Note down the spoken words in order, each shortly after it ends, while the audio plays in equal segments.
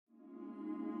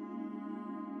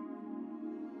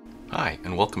Hi,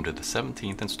 and welcome to the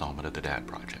 17th installment of the Dad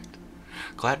Project.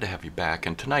 Glad to have you back,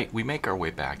 and tonight we make our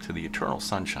way back to the eternal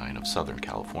sunshine of Southern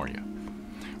California,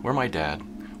 where my dad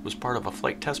was part of a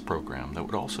flight test program that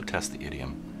would also test the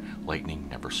idiom, lightning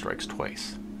never strikes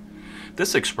twice.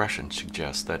 This expression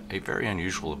suggests that a very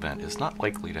unusual event is not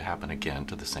likely to happen again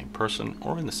to the same person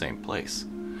or in the same place.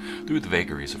 Through the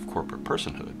vagaries of corporate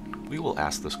personhood, we will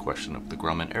ask this question of the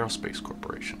Grumman Aerospace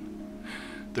Corporation.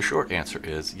 The short answer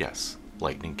is yes.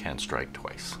 Lightning can strike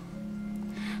twice.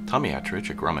 Tommy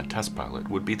Attridge, a Grumman test pilot,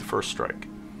 would be the first strike.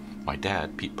 My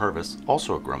dad, Pete Purvis,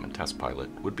 also a Grumman test pilot,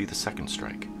 would be the second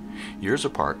strike. Years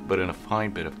apart, but in a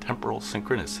fine bit of temporal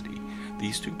synchronicity,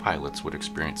 these two pilots would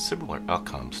experience similar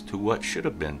outcomes to what should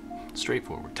have been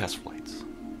straightforward test flights.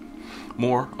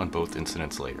 More on both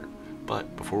incidents later,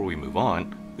 but before we move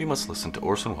on, we must listen to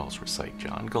Orson Welles recite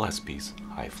John Gillespie's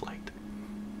High Flight.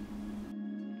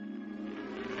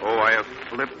 Oh, I have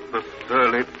slipped the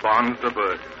surly bonds of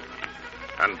earth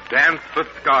and danced the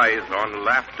skies on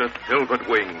laughter's silvered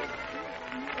wings.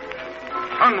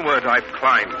 Sunward I've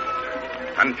climbed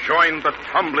and joined the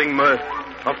tumbling mirth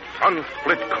of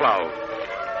sun-split clouds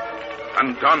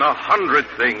and done 100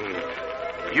 things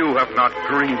you have not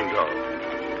dreamed of.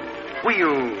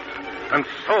 Wheeled and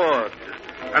soared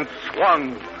and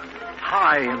swung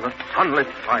high in the sunlit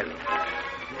silence.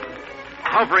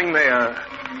 Hovering there,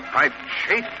 I've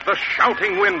chased the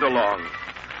shouting wind along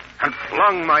and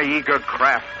flung my eager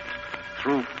craft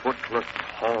through footless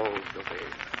halls of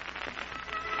air.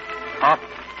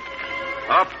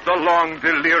 Up the long,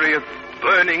 delirious,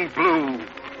 burning blue,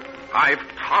 I've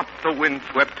topped the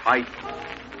windswept heights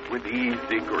with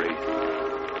easy grace,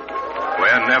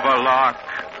 where never lark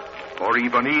or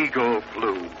even eagle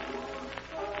flew.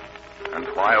 And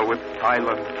while with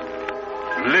silent,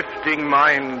 lifting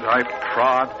mind I've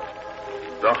trod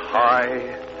the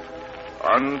high,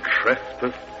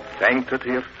 untrespassed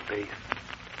sanctity of space,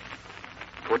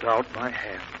 put out my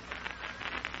hand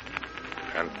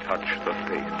and touch the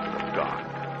face of God.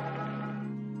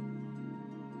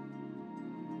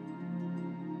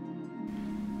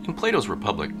 In Plato's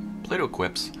Republic, Plato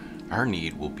quips, "Our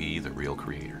need will be the real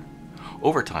creator."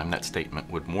 Over time, that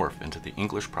statement would morph into the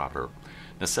English proverb,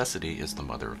 "Necessity is the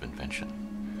mother of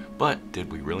invention." But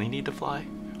did we really need to fly?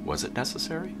 Was it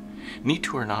necessary? Need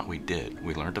to or not, we did.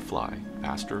 We learned to fly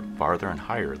faster, farther, and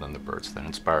higher than the birds that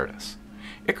inspired us.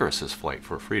 Icarus's flight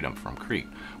for freedom from Crete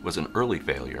was an early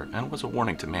failure and was a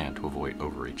warning to man to avoid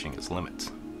overreaching his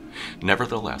limits.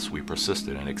 Nevertheless, we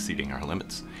persisted in exceeding our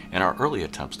limits, and our early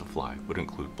attempts to fly would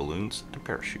include balloons and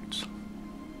parachutes.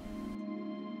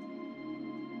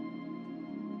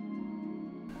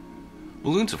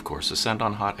 Balloons, of course, ascend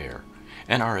on hot air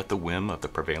and are at the whim of the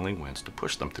prevailing winds to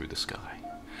push them through the sky.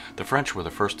 The French were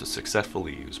the first to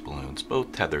successfully use balloons,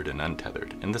 both tethered and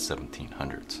untethered, in the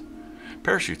 1700s.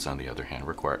 Parachutes, on the other hand,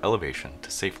 require elevation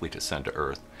to safely descend to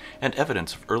Earth, and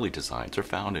evidence of early designs are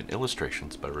found in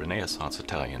illustrations by Renaissance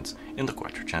Italians in the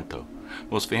Quattrocento,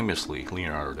 most famously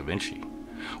Leonardo da Vinci.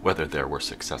 Whether there were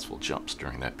successful jumps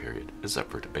during that period is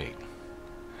up for debate.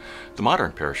 The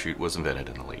modern parachute was invented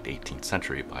in the late 18th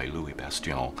century by Louis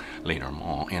Bastien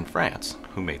Lenormand in France,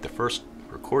 who made the first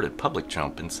recorded public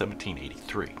jump in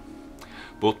 1783.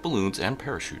 Both balloons and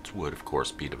parachutes would, of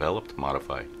course, be developed,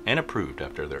 modified, and improved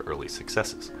after their early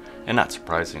successes, and not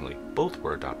surprisingly, both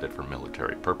were adopted for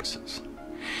military purposes.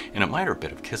 In a minor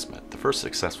bit of kismet, the first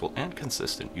successful and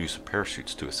consistent use of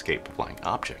parachutes to escape a flying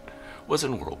object was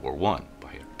in World War I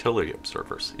by artillery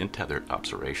observers in tethered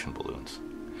observation balloons.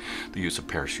 The use of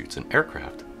parachutes in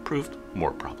aircraft proved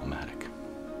more problematic.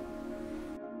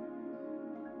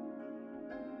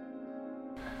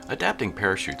 Adapting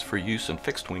parachutes for use in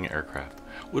fixed-wing aircraft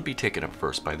would be taken up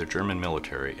first by the German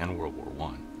military in World War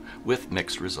I, with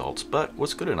mixed results, but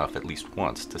was good enough at least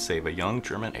once to save a young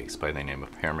German ace by the name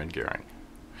of Hermann Göring.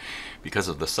 Because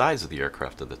of the size of the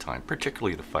aircraft of the time,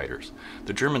 particularly the fighters,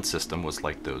 the German system was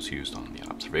like those used on the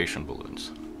observation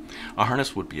balloons. A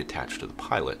harness would be attached to the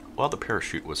pilot, while the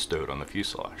parachute was stowed on the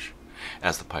fuselage.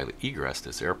 As the pilot egressed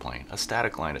his airplane, a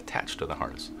static line attached to the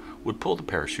harness would pull the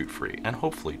parachute free and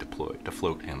hopefully deploy to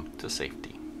float him to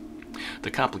safety.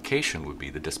 The complication would be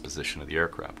the disposition of the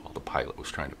aircraft while the pilot was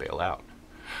trying to bail out.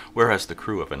 Whereas the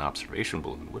crew of an observation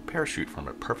balloon would parachute from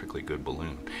a perfectly good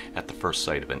balloon at the first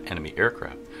sight of an enemy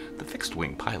aircraft, the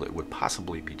fixed-wing pilot would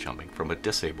possibly be jumping from a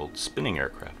disabled spinning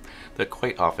aircraft that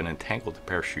quite often entangled the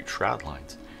parachute shroud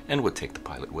lines and would take the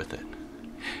pilot with it.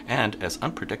 And as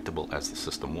unpredictable as the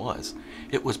system was,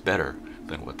 it was better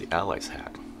than what the Allies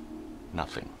had.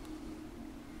 Nothing.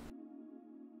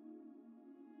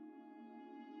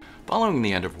 Following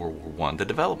the end of World War I, the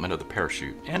development of the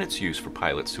parachute and its use for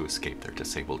pilots to escape their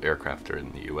disabled aircraft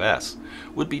in the U.S.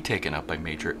 would be taken up by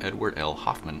Major Edward L.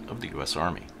 Hoffman of the U.S.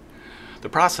 Army. The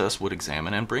process would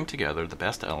examine and bring together the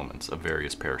best elements of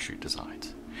various parachute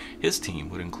designs. His team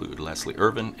would include Leslie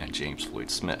Irvin and James Floyd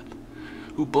Smith,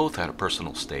 who both had a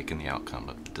personal stake in the outcome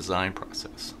of the design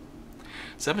process.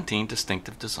 17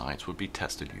 distinctive designs would be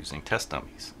tested using test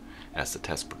dummies. As the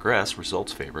tests progressed,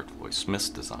 results favored Floyd Smith's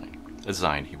design, a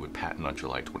design he would patent on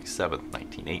July 27,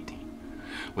 1918.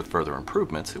 With further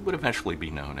improvements, it would eventually be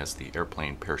known as the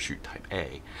airplane parachute Type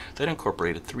A that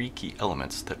incorporated 3 key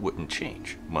elements that wouldn't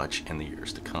change much in the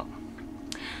years to come.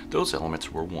 Those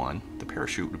elements were: 1, the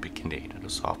parachute would be contained in a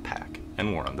soft pack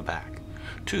and worn on the back.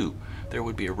 2, there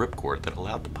would be a ripcord that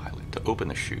allowed the pilot to open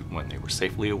the chute when they were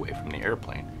safely away from the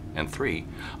airplane. And 3,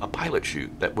 a pilot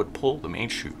chute that would pull the main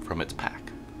chute from its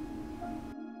pack.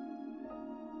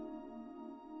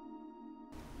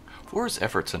 For his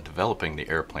efforts in developing the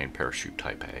airplane parachute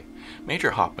Type A,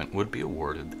 Major Hoffman would be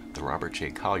awarded the Robert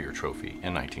J. Collier Trophy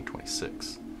in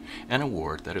 1926, an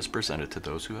award that is presented to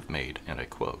those who have made, and I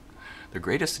quote, "the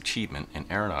greatest achievement in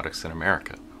aeronautics in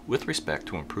America with respect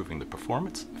to improving the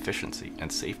performance, efficiency,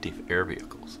 and safety of air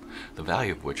vehicles, the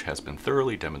value of which has been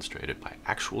thoroughly demonstrated by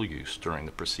actual use during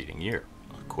the preceding year."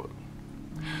 Unquote.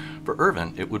 For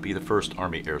Irvin, it would be the first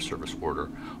Army Air Service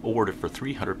order awarded for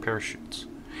 300 parachutes.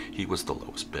 He was the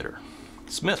lowest bidder.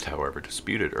 Smith, however,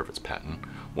 disputed Irvin's patent,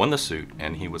 won the suit,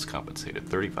 and he was compensated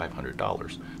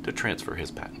 $3,500 to transfer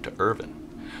his patent to Irvin.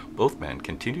 Both men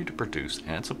continued to produce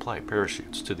and supply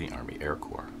parachutes to the Army Air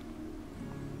Corps.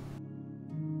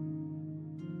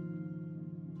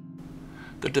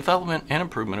 The development and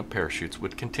improvement of parachutes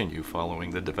would continue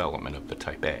following the development of the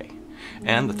Type A,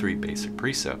 and the 3 basic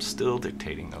precepts still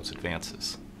dictating those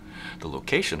advances. The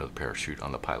location of the parachute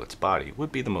on the pilot's body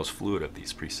would be the most fluid of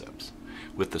these precepts,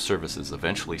 with the services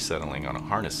eventually settling on a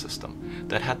harness system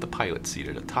that had the pilot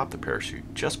seated atop the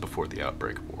parachute just before the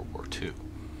outbreak of World War II,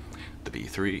 the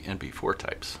B-3 and B-4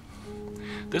 types.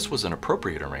 This was an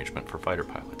appropriate arrangement for fighter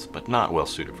pilots, but not well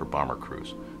suited for bomber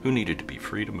crews, who needed to be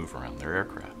free to move around their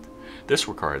aircraft. This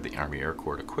required the Army Air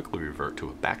Corps to quickly revert to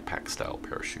a backpack-style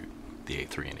parachute, the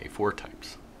A-3 and A-4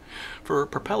 types. For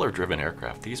propeller-driven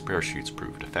aircraft, these parachutes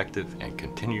proved effective and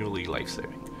continually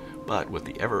life-saving, but with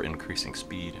the ever-increasing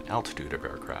speed and altitude of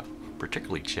aircraft,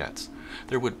 particularly jets,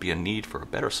 there would be a need for a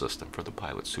better system for the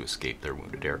pilots to escape their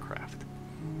wounded aircraft.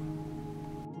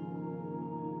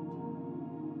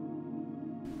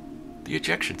 The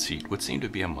ejection seat would seem to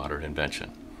be a modern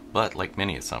invention, but like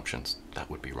many assumptions, that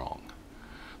would be wrong.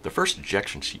 The first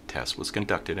ejection seat test was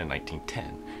conducted in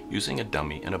 1910 using a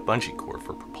dummy and a bungee cord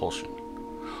for propulsion.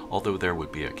 Although there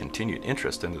would be a continued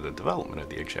interest in the development of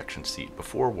the ejection seat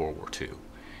before World War II,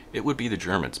 it would be the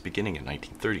Germans beginning in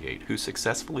 1938 who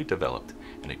successfully developed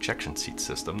an ejection seat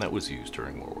system that was used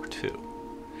during World War II.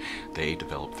 They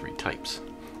developed 3 types,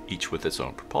 each with its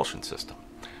own propulsion system: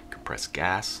 compressed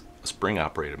gas, a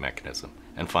spring-operated mechanism,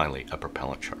 and finally a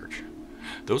propellant charge.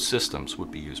 Those systems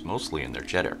would be used mostly in their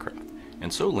jet aircraft,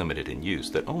 and so limited in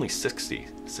use that only 60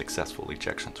 successful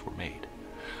ejections were made.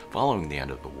 Following the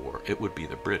end of the war, it would be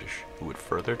the British who would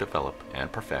further develop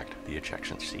and perfect the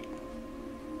ejection seat.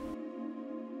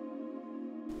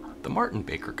 The Martin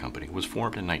Baker Company was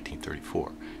formed in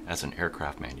 1934 as an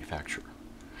aircraft manufacturer.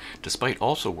 Despite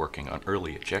also working on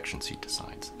early ejection seat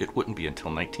designs, it wouldn't be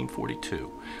until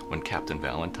 1942, when Captain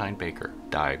Valentine Baker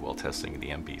died while testing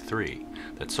the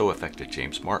MB-3 that so affected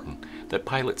James Martin, that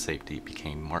pilot safety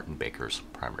became Martin Baker's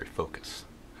primary focus.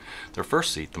 Their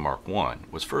first seat, the Mark I,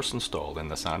 was first installed in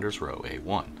the Saunders Roe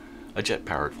A-1, a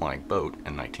jet-powered flying boat,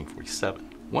 in 1947.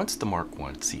 Once the Mark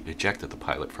I seat ejected the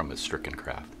pilot from his stricken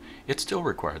craft, it still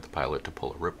required the pilot to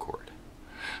pull a ripcord.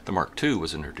 The Mark II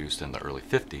was introduced in the early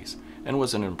 50s and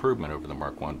was an improvement over the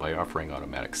Mark I by offering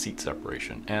automatic seat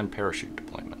separation and parachute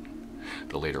deployment.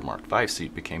 The later Mark V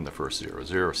seat became the first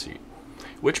 00 seat,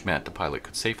 which meant the pilot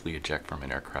could safely eject from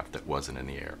an aircraft that wasn't in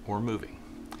the air or moving.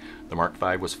 The Mark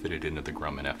V was fitted into the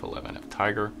Grumman F-11F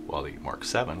Tiger, while the Mark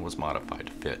VII was modified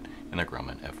to fit in the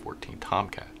Grumman F-14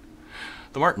 Tomcat.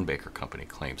 The Martin Baker Company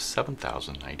claims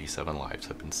 7,097 lives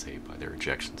have been saved by their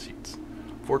ejection seats.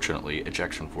 Fortunately,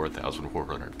 ejection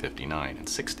 4,459 and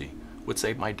 60 would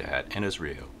save my dad and his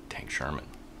Rio, Tank Sherman.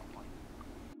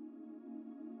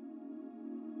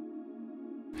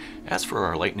 As for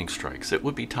our lightning strikes, it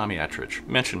would be Tommy Attridge,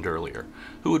 mentioned earlier,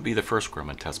 who would be the first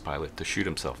Grumman test pilot to shoot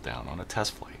himself down on a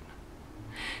test flight.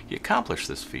 He accomplished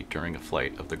this feat during a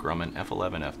flight of the Grumman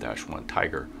F-11F-1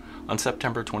 Tiger on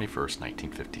September 21,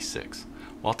 1956,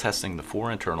 while testing the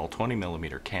 4 internal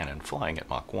 20mm cannon flying at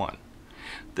Mach 1.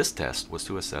 This test was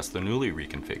to assess the newly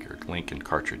reconfigured link and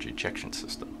cartridge ejection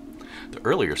system. The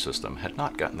earlier system had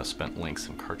not gotten the spent links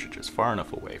and cartridges far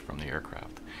enough away from the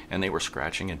aircraft, and they were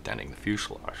scratching and denting the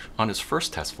fuselage. On his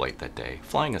first test flight that day,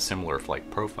 flying a similar flight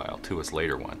profile to his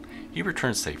later one, he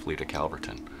returned safely to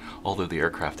Calverton, although the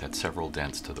aircraft had several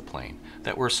dents to the plane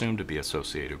that were assumed to be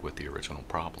associated with the original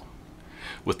problem.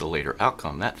 With the later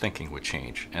outcome, that thinking would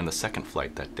change, and the second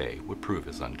flight that day would prove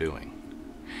his undoing.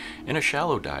 In a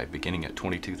shallow dive beginning at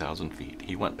 22,000 feet,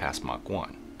 he went past Mach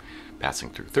 1.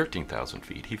 Passing through 13,000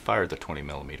 feet, he fired the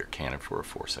 20mm cannon for a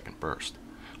 4-second burst,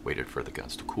 waited for the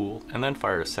guns to cool, and then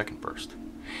fired a second burst.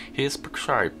 His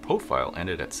prescribed profile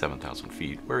ended at 7,000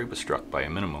 feet, where he was struck by a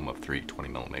minimum of 3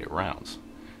 20mm rounds.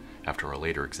 After a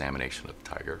later examination of the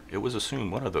Tiger, it was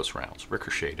assumed one of those rounds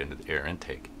ricocheted into the air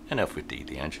intake and F-14'd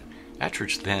the engine.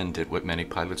 Attridge then did what many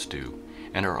pilots do,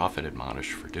 and are often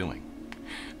admonished for doing.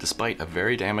 Despite a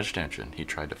very damaged engine, he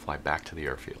tried to fly back to the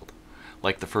airfield.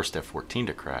 Like the first F-14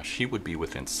 to crash, he would be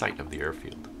within sight of the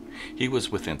airfield. He was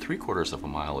within 3/4 of a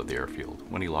mile of the airfield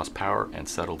when he lost power and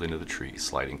settled into the trees,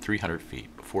 sliding 300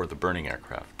 feet before the burning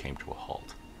aircraft came to a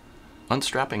halt.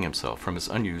 Unstrapping himself from his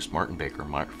unused Martin Baker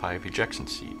Mark V ejection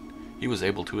seat, he was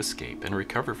able to escape and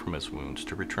recover from his wounds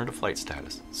to return to flight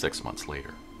status 6 months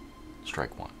later.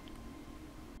 Strike one.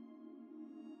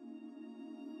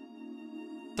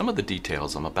 Some of the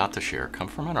details I'm about to share come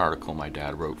from an article my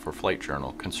dad wrote for Flight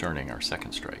Journal concerning our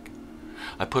second strike.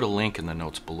 I put a link in the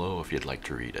notes below if you'd like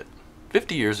to read it.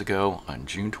 50 years ago, on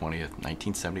June 20th,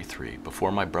 1973,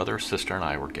 before my brother, sister, and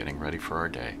I were getting ready for our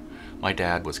day, my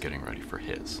dad was getting ready for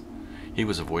his. He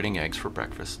was avoiding eggs for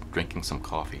breakfast, drinking some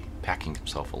coffee, packing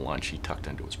himself a lunch he tucked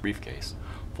into his briefcase,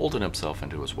 folded himself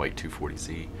into his white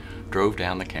 240Z, drove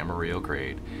down the Camarillo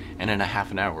grade, and in a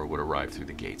half an hour would arrive through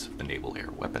the gates of the Naval Air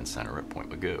Weapons Center at Point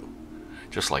Mugu.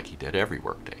 Just like he did every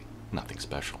workday, nothing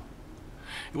special.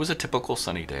 It was a typical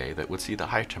sunny day that would see the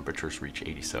high temperatures reach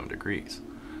 87 degrees,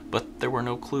 but there were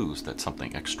no clues that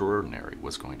something extraordinary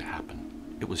was going to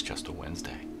happen. It was just a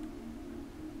Wednesday.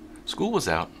 School was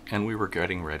out, and we were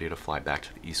getting ready to fly back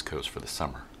to the East Coast for the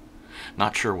summer.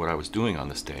 Not sure what I was doing on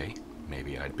this day.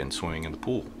 Maybe I'd been swimming in the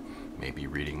pool, maybe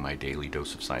reading my daily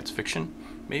dose of science fiction,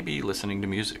 maybe listening to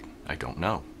music. I don't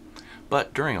know.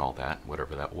 But during all that,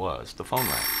 whatever that was, the phone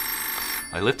rang.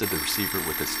 I lifted the receiver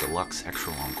with its deluxe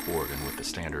extra long cord, and with the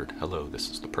standard, "Hello, this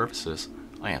is the Purvises,"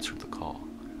 I answered the call.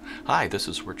 "Hi, this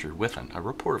is Richard Whiffen, a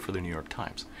reporter for the New York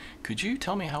Times. Could you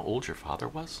tell me how old your father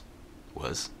was?"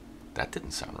 Was? That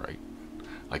didn't sound right.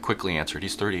 I quickly answered,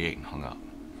 "He's 38," and hung up.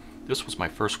 This was my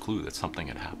first clue that something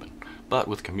had happened, but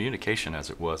with communication as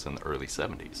it was in the early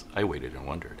 70s, I waited and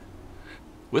wondered.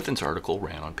 Whiffen's article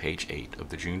ran on page 8 of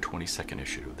the June 22nd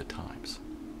issue of the Times.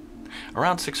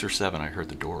 Around 6 or 7, I heard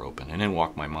the door open, and in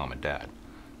walked my mom and dad.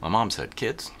 My mom said,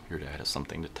 "Kids, your dad has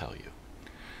something to tell you."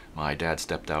 My dad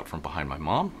stepped out from behind my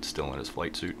mom, still in his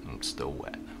flight suit and still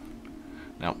wet.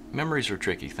 Now, memories are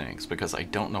tricky things, because I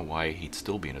don't know why he'd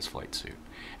still be in his flight suit,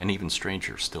 and even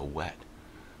stranger, still wet.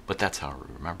 But that's how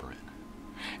I remember it.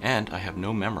 And I have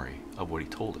no memory of what he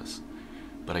told us,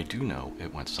 but I do know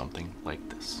it went something like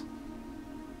this.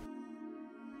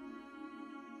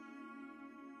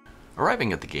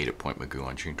 Arriving at the gate at Point Mugu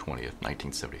on June 20th,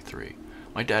 1973,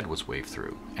 my dad was waved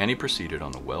through, and he proceeded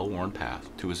on the well-worn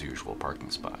path to his usual parking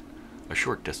spot, a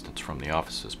short distance from the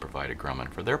offices provided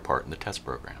Grumman for their part in the test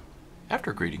program.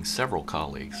 After greeting several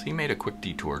colleagues, he made a quick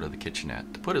detour to the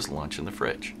kitchenette to put his lunch in the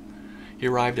fridge. He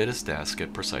arrived at his desk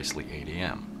at precisely 8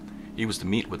 a.m. He was to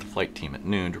meet with the flight team at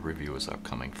noon to review his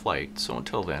upcoming flight, so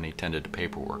until then he tended to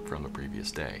paperwork from the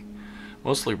previous day,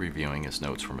 mostly reviewing his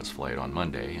notes from his flight on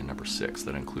Monday in number 6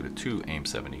 that included 2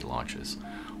 AIM-7E launches,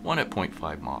 one at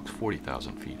 0.5 Mach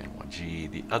 40,000 feet and 1G,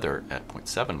 the other at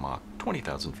 0.7 Mach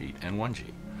 20,000 feet and 1G.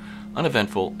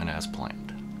 Uneventful and as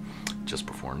planned. Just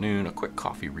before noon, a quick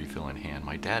coffee refill in hand,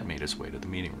 my dad made his way to the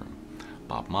meeting room.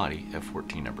 Bob Motti,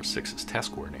 F-14 number 6's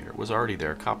test coordinator, was already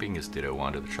there copying his ditto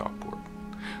onto the chalkboard.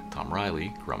 Tom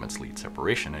Riley, Grumman's lead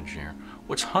separation engineer,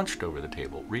 was hunched over the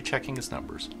table, rechecking his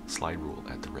numbers, slide rule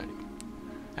at the ready.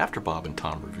 After Bob and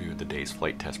Tom reviewed the day's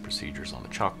flight test procedures on the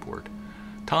chalkboard,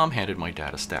 Tom handed my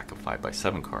dad a stack of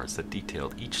 5x7 cards that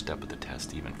detailed each step of the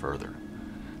test even further.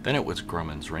 Then it was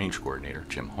Grumman's range coordinator,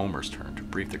 Jim Homer's turn to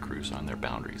brief the crews on their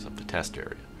boundaries of the test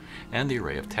area, and the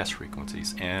array of test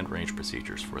frequencies and range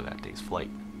procedures for that day's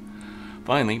flight.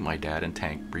 Finally, my dad and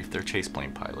Tank briefed their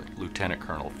chaseplane pilot, Lieutenant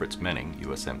Colonel Fritz Menning,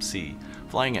 USMC,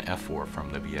 flying an F-4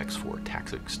 from the VX-4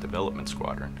 Tactics Development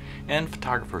Squadron, and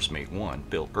photographer's mate 1,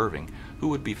 Bill Irving, who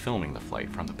would be filming the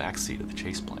flight from the back seat of the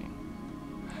chaseplane.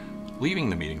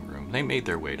 Leaving the meeting room, they made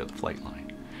their way to the flight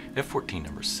line. F-14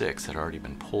 number 6 had already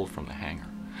been pulled from the hangar,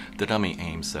 the dummy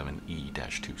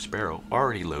AIM-7E-2 Sparrow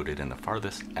already loaded in the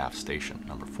farthest aft station,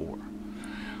 number 4.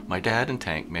 My dad and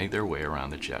Tank made their way around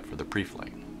the jet for the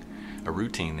pre-flight, a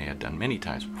routine they had done many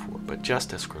times before, but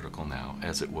just as critical now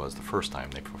as it was the first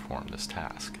time they performed this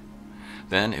task.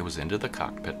 Then it was into the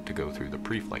cockpit to go through the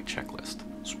pre-flight checklist,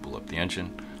 spool up the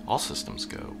engine, all systems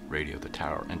go, radio the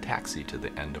tower, and taxi to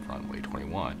the end of runway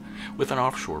 21. With an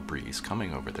offshore breeze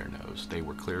coming over their nose, they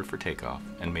were cleared for takeoff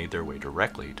and made their way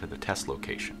directly to the test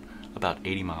location, about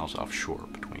 80 miles offshore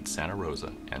between Santa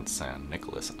Rosa and San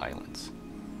Nicolas Islands.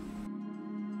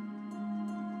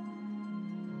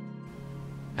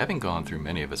 Having gone through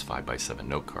many of his 5x7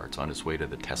 note cards on his way to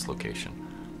the test location,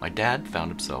 my dad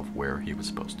found himself where he was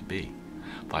supposed to be.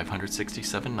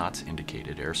 567 knots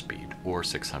indicated airspeed, or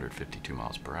 652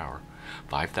 miles per hour,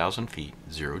 5,000 feet,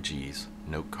 0 Gs,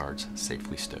 note cards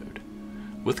safely stowed.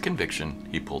 With conviction,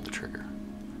 he pulled the trigger.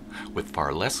 With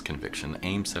far less conviction, the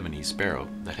AIM-7E Sparrow,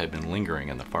 that had been lingering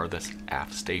in the farthest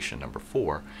aft station, number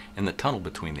 4, in the tunnel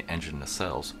between the engine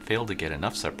nacelles, failed to get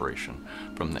enough separation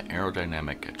from the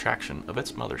aerodynamic attraction of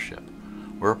its mothership,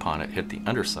 whereupon it hit the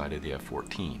underside of the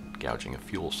F-14, gouging a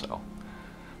fuel cell.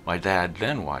 My dad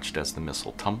then watched as the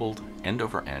missile tumbled end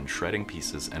over end, shredding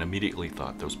pieces, and immediately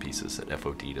thought those pieces had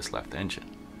FOD'd his left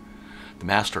engine. The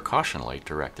master caution light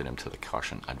directed him to the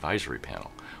caution advisory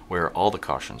panel, where all the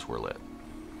cautions were lit.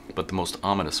 But the most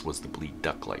ominous was the bleed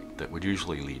duct light that would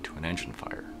usually lead to an engine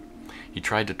fire. He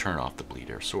tried to turn off the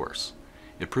bleed air source.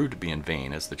 It proved to be in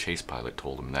vain, as the chase pilot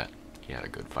told him that he had a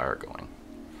good fire going.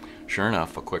 Sure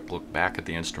enough, a quick look back at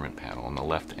the instrument panel and the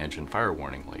left engine fire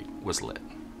warning light was lit.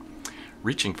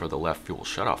 Reaching for the left fuel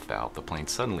shutoff valve, the plane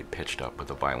suddenly pitched up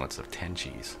with a violence of 10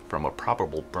 Gs from a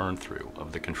probable burn-through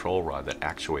of the control rod that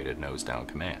actuated nose-down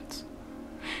commands.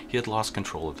 He had lost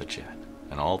control of the jet,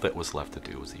 and all that was left to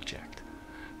do was eject.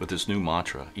 With his new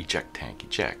mantra, eject tank,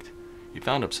 eject, he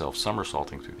found himself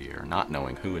somersaulting through the air, not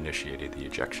knowing who initiated the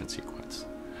ejection sequence.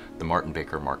 The Martin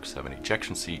Baker Mark 7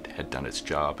 ejection seat had done its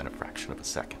job in a fraction of a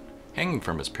second. Hanging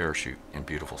from his parachute in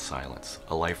beautiful silence,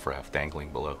 a life raft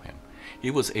dangling below him,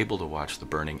 he was able to watch the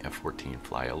burning F-14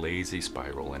 fly a lazy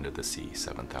spiral into the sea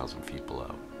 7,000 feet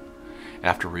below.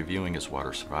 After reviewing his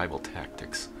water survival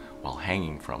tactics while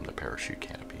hanging from the parachute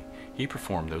canopy, he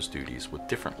performed those duties with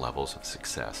different levels of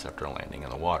success after landing in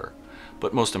the water,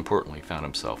 but most importantly found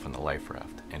himself in the life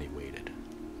raft, and he waited.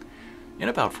 In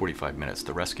about 45 minutes,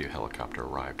 the rescue helicopter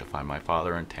arrived to find my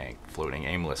father and Tank floating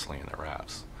aimlessly in the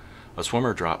rafts. A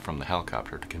swimmer dropped from the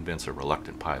helicopter to convince a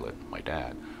reluctant pilot, my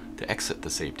dad, to exit the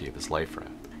safety of his life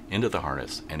raft, into the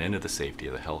harness, and into the safety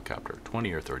of the helicopter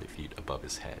 20 or 30 feet above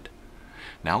his head.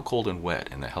 Now cold and wet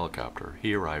in the helicopter,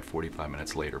 he arrived 45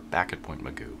 minutes later back at Point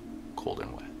Magoo, cold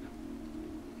and wet.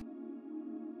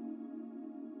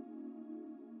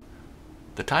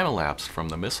 The time elapsed from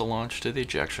the missile launch to the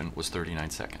ejection was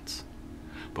 39 seconds.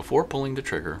 Before pulling the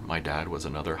trigger, my dad was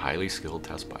another highly skilled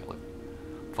test pilot.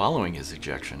 Following his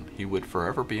ejection, he would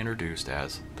forever be introduced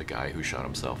as the guy who shot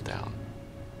himself down.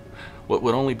 What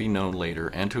would only be known later,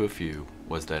 and to a few,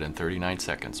 was that in 39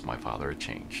 seconds my father had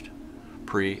changed.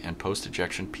 Pre- and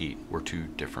post-ejection Pete were two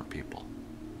different people.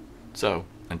 So,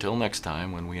 until next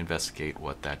time when we investigate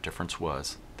what that difference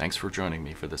was, thanks for joining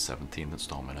me for the 17th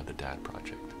installment of the Dad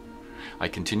Project. I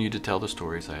continue to tell the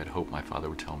stories I had hoped my father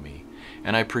would tell me,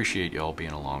 and I appreciate y'all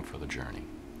being along for the journey.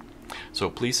 So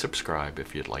please subscribe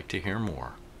if you'd like to hear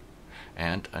more.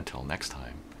 And until next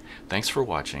time, thanks for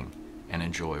watching, and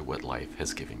enjoy what life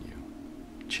has given you.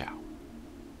 Ciao.